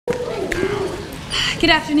Good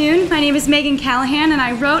afternoon. My name is Megan Callahan, and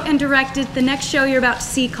I wrote and directed the next show you're about to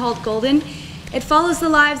see called Golden. It follows the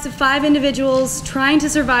lives of 5 individuals trying to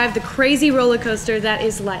survive the crazy roller coaster that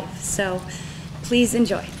is life. So, please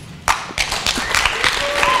enjoy.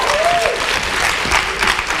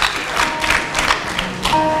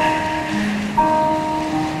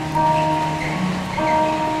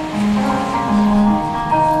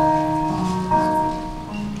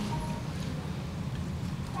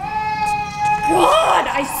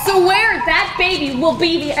 That baby will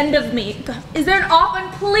be the end of me. Is there an off one?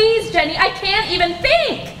 Please, Jenny, I can't even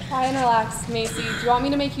think. Try and relax, Macy. Do you want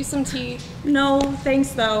me to make you some tea? No,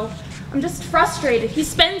 thanks though. I'm just frustrated. He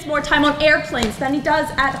spends more time on airplanes than he does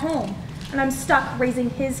at home. And I'm stuck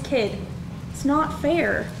raising his kid. It's not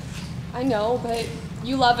fair. I know, but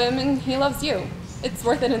you love him and he loves you. It's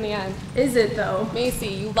worth it in the end. Is it though? Macy,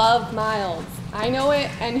 you love Miles. I know it,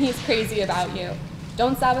 and he's crazy about you.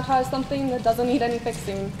 Don't sabotage something that doesn't need any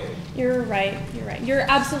fixing. You're right. You're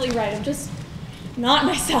absolutely right. I'm just not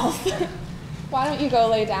myself. Why don't you go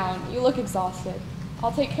lay down? You look exhausted.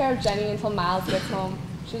 I'll take care of Jenny until Miles gets home.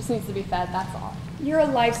 She just needs to be fed, that's all. You're a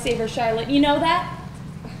lifesaver, Charlotte. You know that?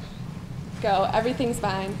 Go. Everything's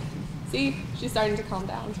fine. See? She's starting to calm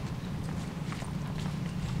down.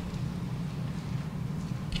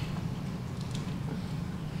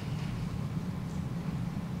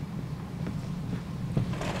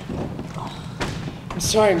 I'm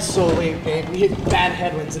sorry I'm so late, babe. We hit bad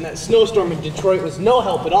headwinds, and that snowstorm in Detroit was no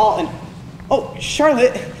help at all, and... Oh,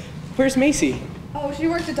 Charlotte, where's Macy? Oh, she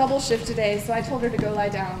worked a double shift today, so I told her to go lie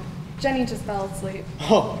down. Jenny just fell asleep.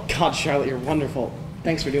 Oh, God, Charlotte, you're wonderful.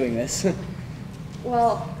 Thanks for doing this.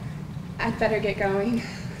 Well, I'd better get going.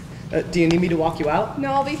 Do you need me to walk you out?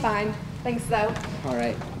 No, I'll be fine. Thanks, though. All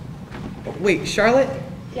right. Wait, Charlotte?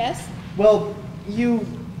 Yes? Well,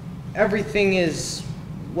 everything is...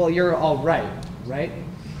 Well, you're all right, right?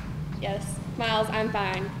 Yes. Miles, I'm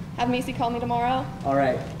fine. Have Macy call me tomorrow? All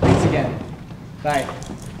right. Thanks again. Bye.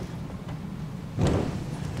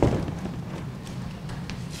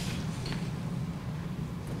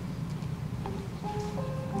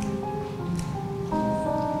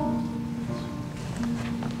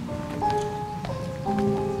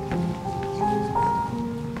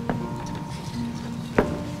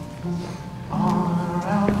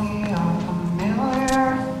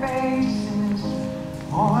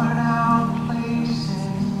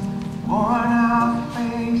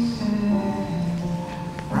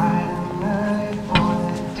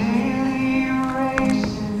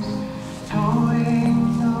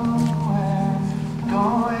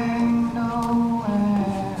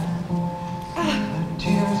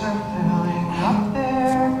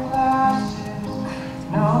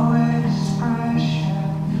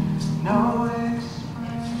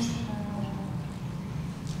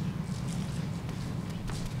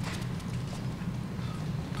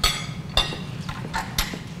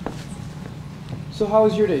 So how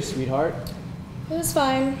was your day, sweetheart? It was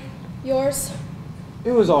fine. Yours?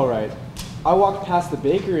 It was all right. I walked past the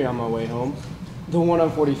bakery on my way home, the one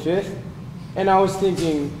on 45th, and I was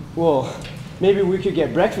thinking, well, maybe we could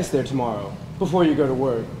get breakfast there tomorrow, before you go to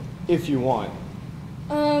work, if you want.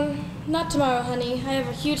 Not tomorrow, honey. I have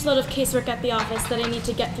a huge load of casework at the office that I need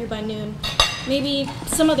to get through by noon. Maybe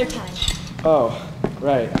some other time. Oh,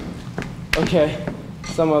 right. Okay,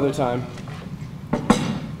 some other time.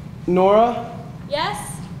 Nora?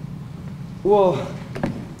 Yes? Well,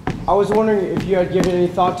 I was wondering if you had given any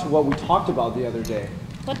thought to what we talked about the other day.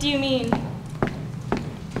 What do you mean?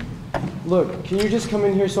 Look, can you just come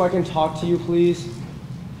in here so I can talk to you, please?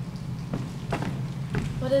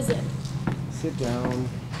 What is it? Sit down.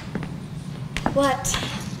 What?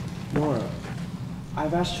 Nora,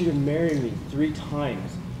 I've asked you to marry me 3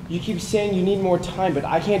 times. You keep saying you need more time, but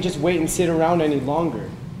I can't just wait and sit around any longer.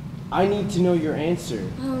 I need to know your answer.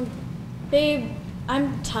 Babe,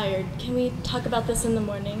 I'm tired. Can we talk about this in the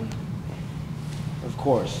morning? Of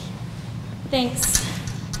course. Thanks.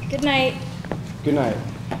 Good night. Good night.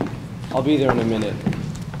 I'll be there in a minute.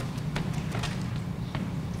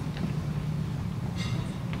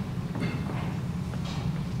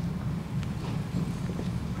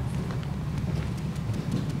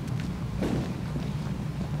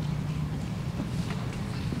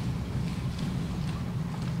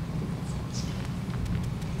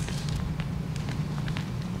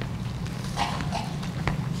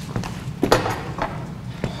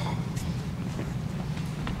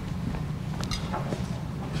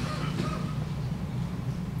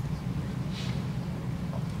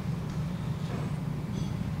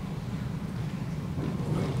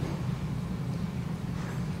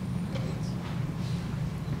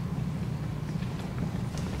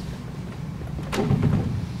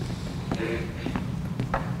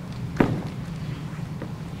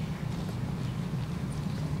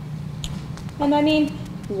 And I mean,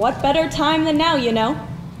 what better time than now, you know?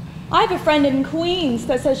 I have a friend in Queens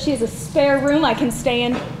that says she has a spare room I can stay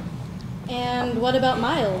in. And what about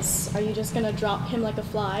Miles? Are you just gonna drop him like a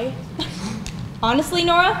fly? Honestly,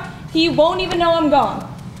 Nora, he won't even know I'm gone.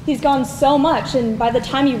 He's gone so much, and by the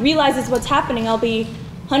time he realizes what's happening, I'll be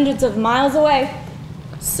hundreds of miles away.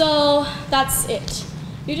 So, that's it.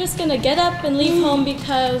 You're just gonna get up and leave home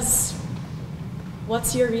because...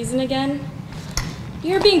 What's your reason again?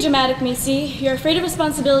 You're being dramatic, Macy. You're afraid of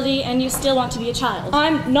responsibility, and you still want to be a child.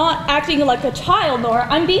 I'm not acting like a child, Nora.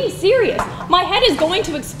 I'm being serious. My head is going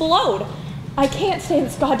to explode. I can't stay in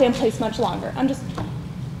this goddamn place much longer.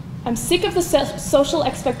 I'm sick of the social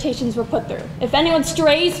expectations we're put through. If anyone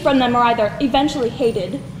strays from them, are either eventually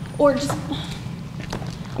hated, or just...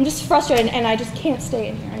 I'm just frustrated, and I just can't stay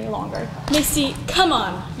in here any longer. Macy, come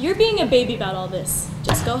on. You're being a baby about all this.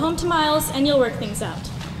 Just go home to Miles, and you'll work things out.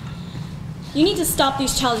 You need to stop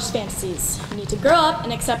these childish fantasies. You need to grow up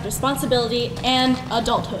and accept responsibility and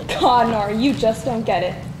adulthood. God, Nora, you just don't get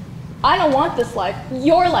it. I don't want this life.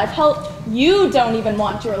 Your life. Hell, you don't even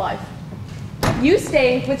want your life. You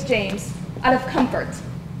stay with James out of comfort.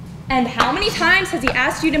 And how many times has he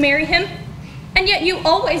asked you to marry him? And yet you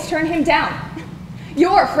always turn him down.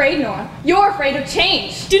 You're afraid, Nora. You're afraid of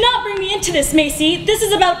change. Do not bring me into this, Macy. This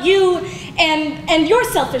is about you and your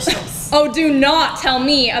selfishness. Oh, do not tell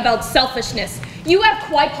me about selfishness. You have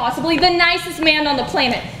quite possibly the nicest man on the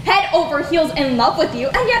planet, head over heels in love with you,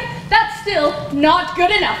 and yet that's still not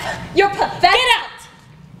good enough. You're pathetic. Get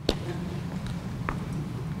out!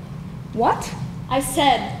 What? I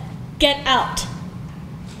said, get out.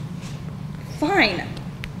 Fine.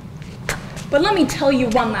 But let me tell you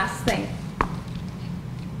one last thing.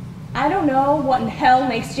 I don't know what in hell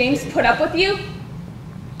makes James put up with you,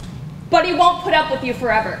 but he won't put up with you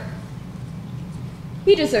forever.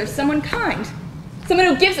 He deserves someone kind, someone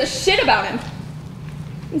who gives a shit about him,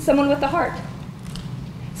 and someone with a heart.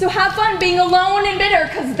 So have fun being alone and bitter,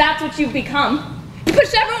 because that's what you've become. You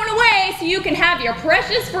push everyone away so you can have your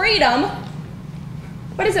precious freedom.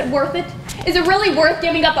 But is it worth it? Is it really worth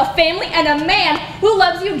giving up a family and a man who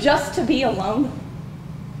loves you just to be alone?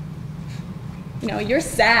 You know, you're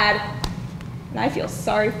sad, and I feel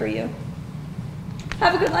sorry for you.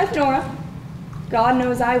 Have a good life, Nora. God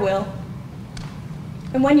knows I will.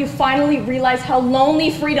 And when you finally realize how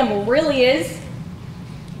lonely freedom really is,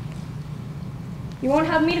 you won't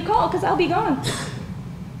have me to call because I'll be gone.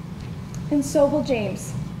 And so will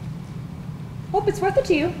James. Hope it's worth it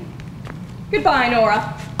to you. Goodbye,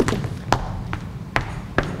 Nora.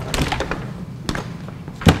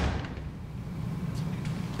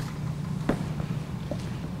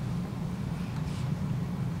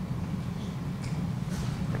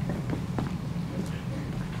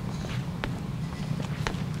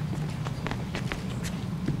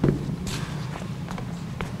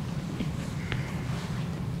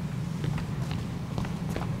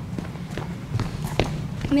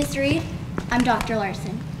 Miss Reed, I'm Dr.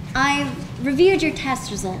 Larson. I've reviewed your test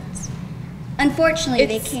results. Unfortunately,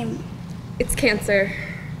 they came... It's cancer,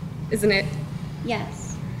 isn't it?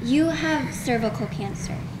 Yes. You have cervical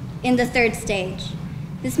cancer in the 3rd stage.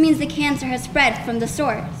 This means the cancer has spread from the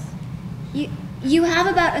source. You have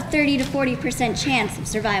about a 30 to 40% chance of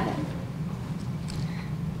survival.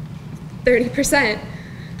 30%?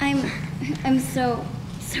 I'm so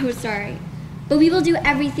sorry. But we will do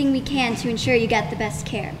everything we can to ensure you get the best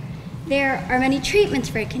care. There are many treatments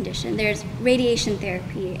for a condition. There's radiation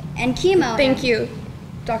therapy and chemo. Thank you,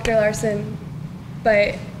 Dr. Larson.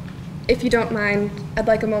 But if you don't mind, I'd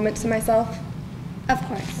like a moment to myself. Of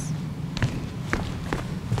course.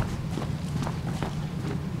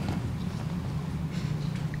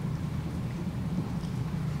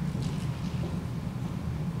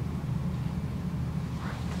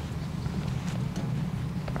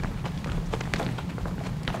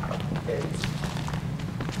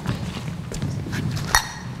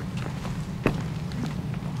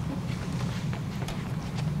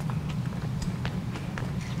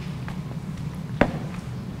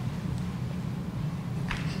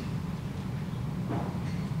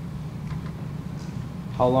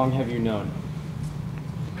 How long have you known?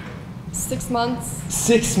 6 months.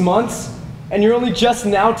 6 months? And you're only just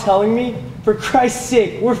now telling me? For Christ's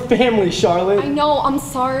sake, we're family, Charlotte. I know, I'm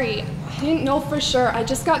sorry. I didn't know for sure. I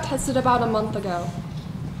just got tested about a month ago.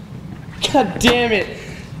 God damn it.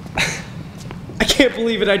 I can't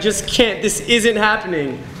believe it. I just can't. This isn't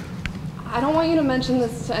happening. I don't want you to mention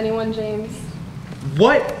this to anyone, James.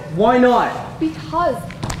 What? Why not? Because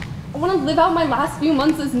I want to live out my last few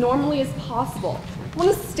months as normally as possible. I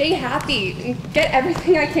want to stay happy and get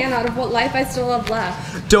everything I can out of what life I still have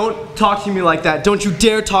left. Don't talk to me like that. Don't you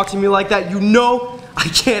dare talk to me like that. You know I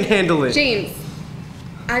can't handle it. James,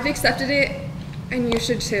 I've accepted it, and you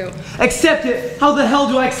should too. Accept it? How the hell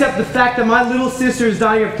do I accept the fact that my little sister is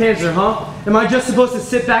dying of cancer, huh? Am I just supposed to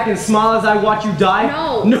sit back and smile as I watch you die?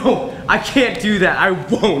 No. No, I can't do that. I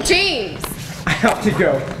won't. James! I have to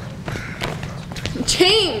go.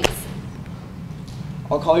 James!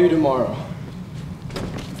 I'll call you tomorrow.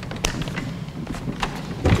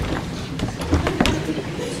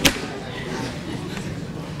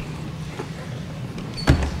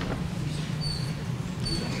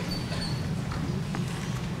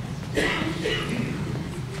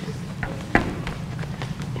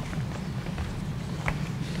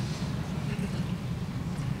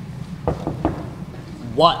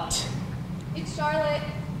 What? It's Charlotte.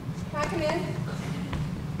 Can I come in?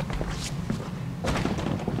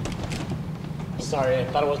 Sorry, I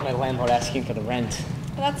thought it was my landlord asking for the rent.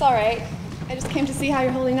 That's all right. I just came to see how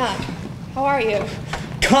you're holding up. How are you?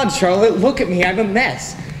 God, Charlotte, look at me. I'm a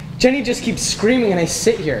mess. Jenny just keeps screaming and I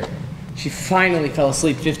sit here. She finally fell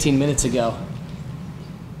asleep 15 minutes ago.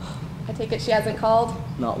 I take it she hasn't called?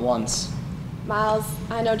 Not once. Miles,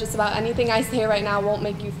 I know just about anything I say right now won't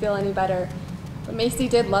make you feel any better. But Macy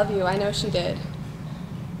did love you. I know she did.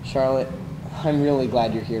 Charlotte, I'm really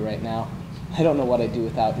glad you're here right now. I don't know what I'd do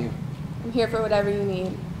without you. I'm here for whatever you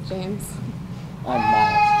need, James. I'm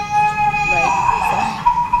Miles. Right,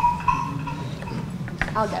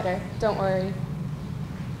 so. I'll get her. Don't worry.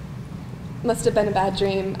 Must have been a bad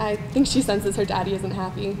dream. I think she senses her daddy isn't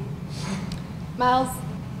happy. Miles,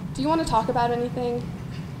 do you want to talk about anything?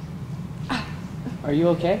 Are you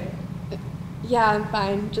okay? Yeah, I'm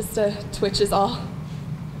fine. Just a twitch is all.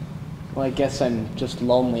 Well, I guess I'm just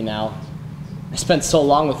lonely now. I spent so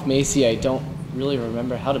long with Macy, I don't really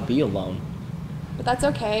remember how to be alone. But that's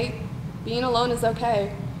okay. Being alone is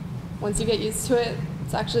okay. Once you get used to it,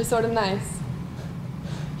 it's actually sort of nice.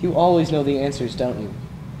 You always know the answers, don't you?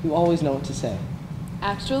 You always know what to say.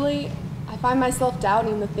 Actually, I find myself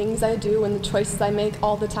doubting the things I do and the choices I make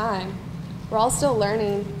all the time. We're all still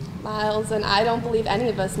learning, Miles, and I don't believe any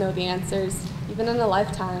of us know the answers, even in a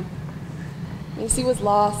lifetime. Macy was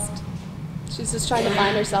lost. She's just trying to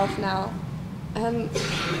find herself now. And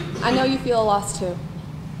I know you feel lost too.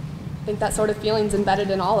 I think that sort of feeling's embedded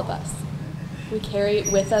in all of us. We carry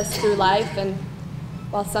it with us through life, and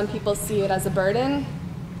while some people see it as a burden,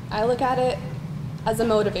 I look at it as a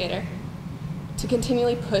motivator to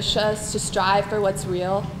continually push us to strive for what's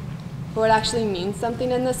real, for what actually means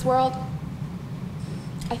something in this world.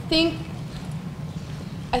 I think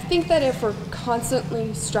that if we're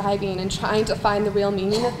constantly striving and trying to find the real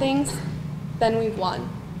meaning of things, then we've won.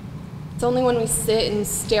 It's only when we sit and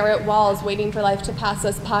stare at walls waiting for life to pass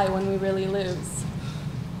us by when we really lose.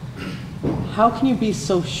 How can you be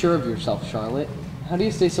so sure of yourself, Charlotte? How do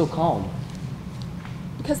you stay so calm?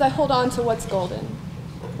 Because I hold on to what's golden,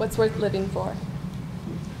 what's worth living for.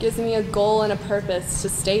 It gives me a goal and a purpose to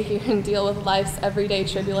stay here and deal with life's everyday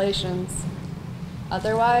tribulations.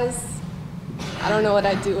 Otherwise, I don't know what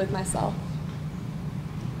I'd do with myself.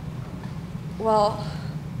 Well,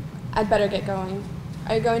 I'd better get going.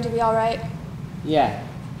 Are you going to be all right? Yeah,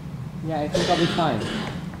 I think I'll be fine.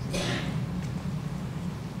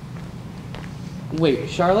 Wait,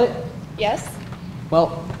 Charlotte? Yes?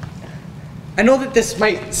 Well, I know that this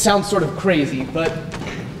might sound sort of crazy, but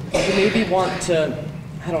you maybe want to,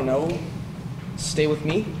 I don't know, stay with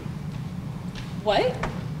me? What?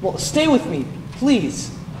 Well, stay with me,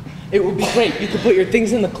 please. It would be great. You could put your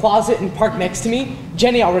things in the closet and park next to me.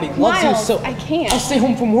 Jenny already loves you, Miles, so I can't. I'll stay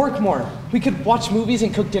home from work more. We could watch movies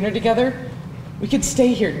and cook dinner together. We could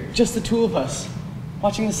stay here, just the two of us,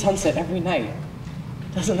 watching the sunset every night.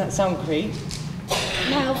 Doesn't that sound great?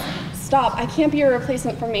 Miles, stop. I can't be a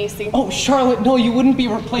replacement for Macy. Oh, Charlotte, no, you wouldn't be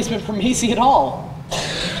a replacement for Macy at all.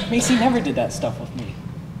 Macy never did that stuff with me.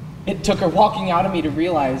 It took her walking out of me to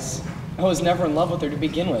realize I was never in love with her to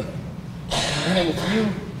begin with. And then with you,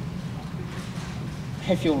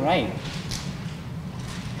 I feel right.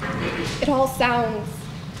 It all sounds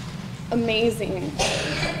amazing.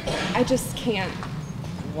 I just can't.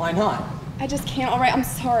 Why not? I just can't. All right, I'm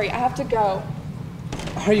sorry. I have to go.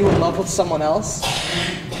 Are you in love with someone else?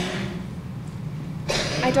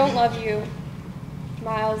 I don't love you,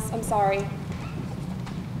 Miles. I'm sorry.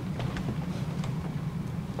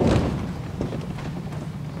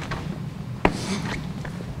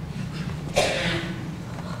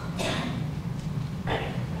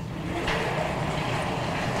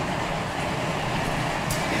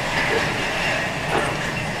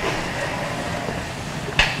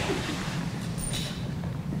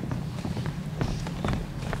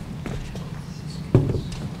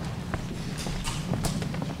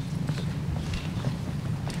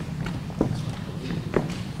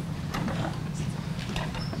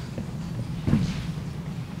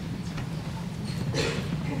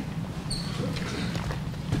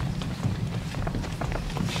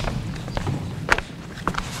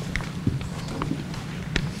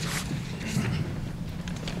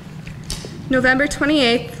 November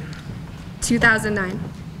 28th, 2009.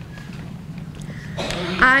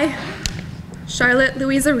 I, Charlotte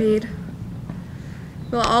Louisa Reed,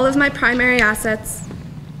 will all of my primary assets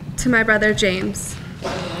to my brother James.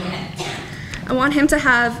 I want him to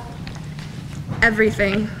have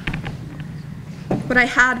everything. What I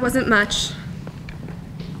had wasn't much,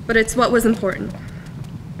 but it's what was important.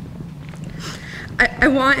 I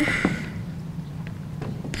want...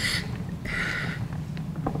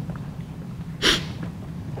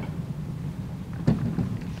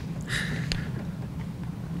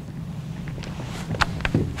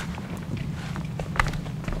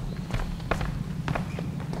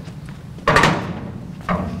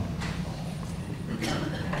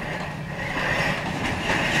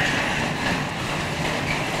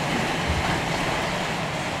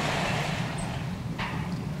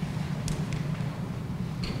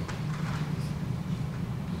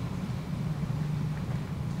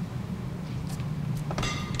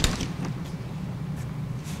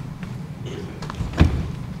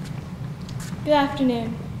 Good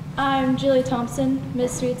afternoon. I'm Julie Thompson,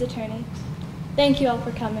 Miss Reed's attorney. Thank you all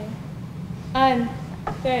for coming. I'm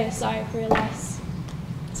very sorry for your loss.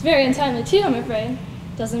 It's very untimely too, I'm afraid.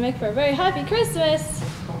 Doesn't make for a very happy Christmas.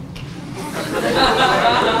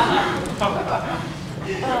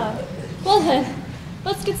 Well then,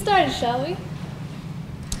 let's get started, shall we? It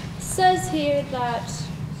says here that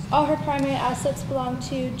all her primary assets belong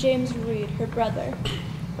to James Reed, her brother.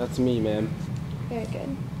 That's me, ma'am. Very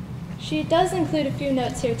good. She does include a few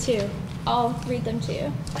notes here too. I'll read them to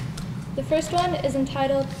you. The first one is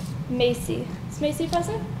entitled Macy. Is Macy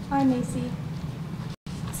present? Hi, Macy.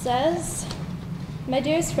 It says, "My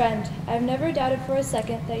dearest friend, I have never doubted for a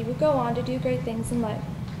second that you would go on to do great things in life.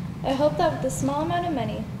 I hope that with a small amount of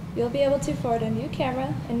money, you'll be able to afford a new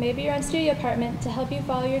camera and maybe your own studio apartment to help you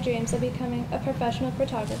follow your dreams of becoming a professional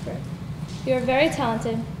photographer. You are very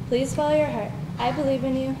talented. Please follow your heart. I believe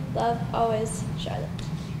in you. Love, always, Charlotte."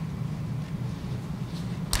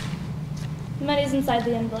 The money's inside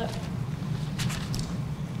the envelope.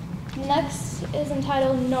 Next is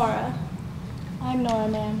entitled Nora. I'm Nora,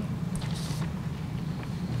 ma'am.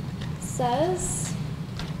 It says,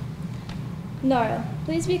 "Nora,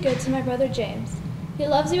 please be good to my brother James. He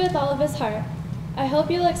loves you with all of his heart. I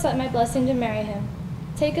hope you'll accept my blessing to marry him.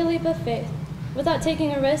 Take a leap of faith. Without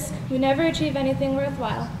taking a risk, we never achieve anything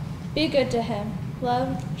worthwhile. Be good to him.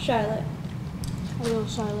 Love, Charlotte." I will,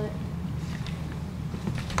 Charlotte.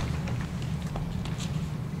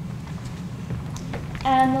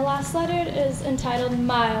 And the last letter is entitled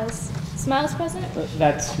Miles. Is Miles present?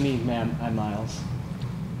 That's me, ma'am. I'm Miles.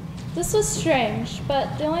 This was strange,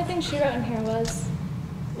 but the only thing she wrote in here was,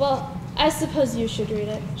 well, I suppose you should read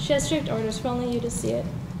it. She has strict orders for only you to see it.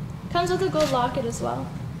 Comes with a gold locket as well.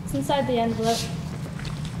 It's inside the envelope.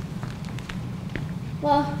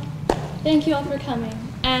 Well, thank you all for coming.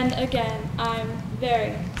 And again, I'm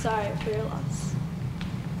very sorry for your loss.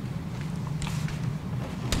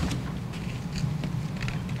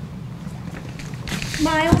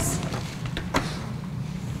 Miles?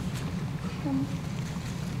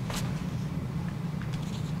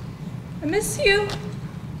 I miss you.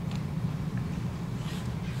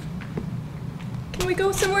 Can we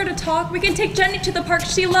go somewhere to talk? We can take Jenny to the park.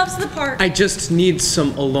 She loves the park. I just need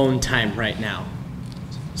some alone time right now.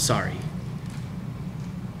 Sorry.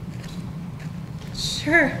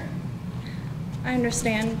 Sure. I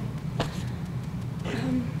understand.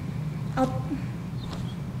 I'll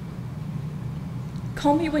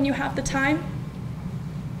call me when you have the time.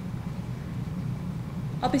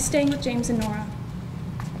 I'll be staying with James and Nora.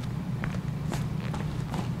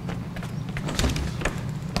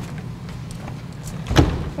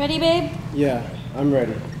 Ready, babe? Yeah, I'm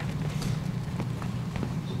ready.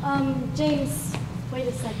 James, wait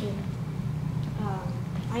a second.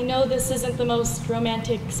 I know this isn't the most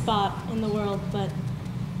romantic spot in the world, but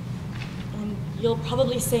and you'll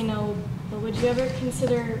probably say no, but would you ever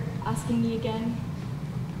consider asking me again?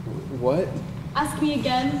 What? Ask me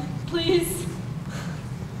again, please.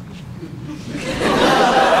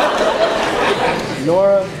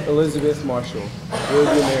 Nora Elizabeth Marshall,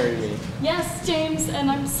 will you marry me? Yes, James, and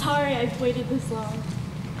I'm sorry I've waited this long.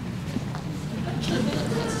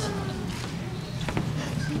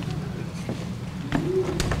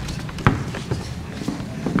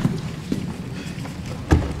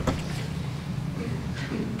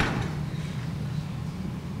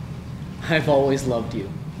 I've always loved you,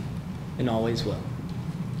 and always will.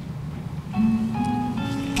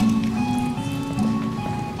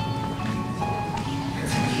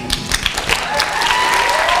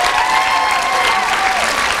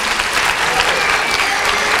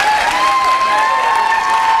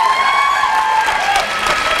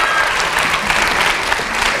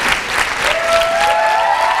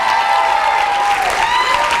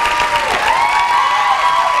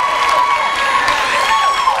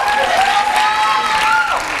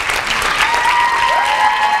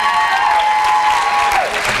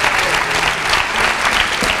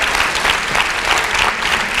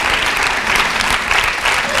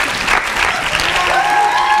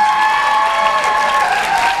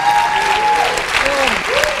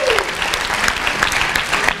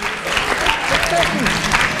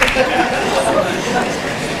 Thank you.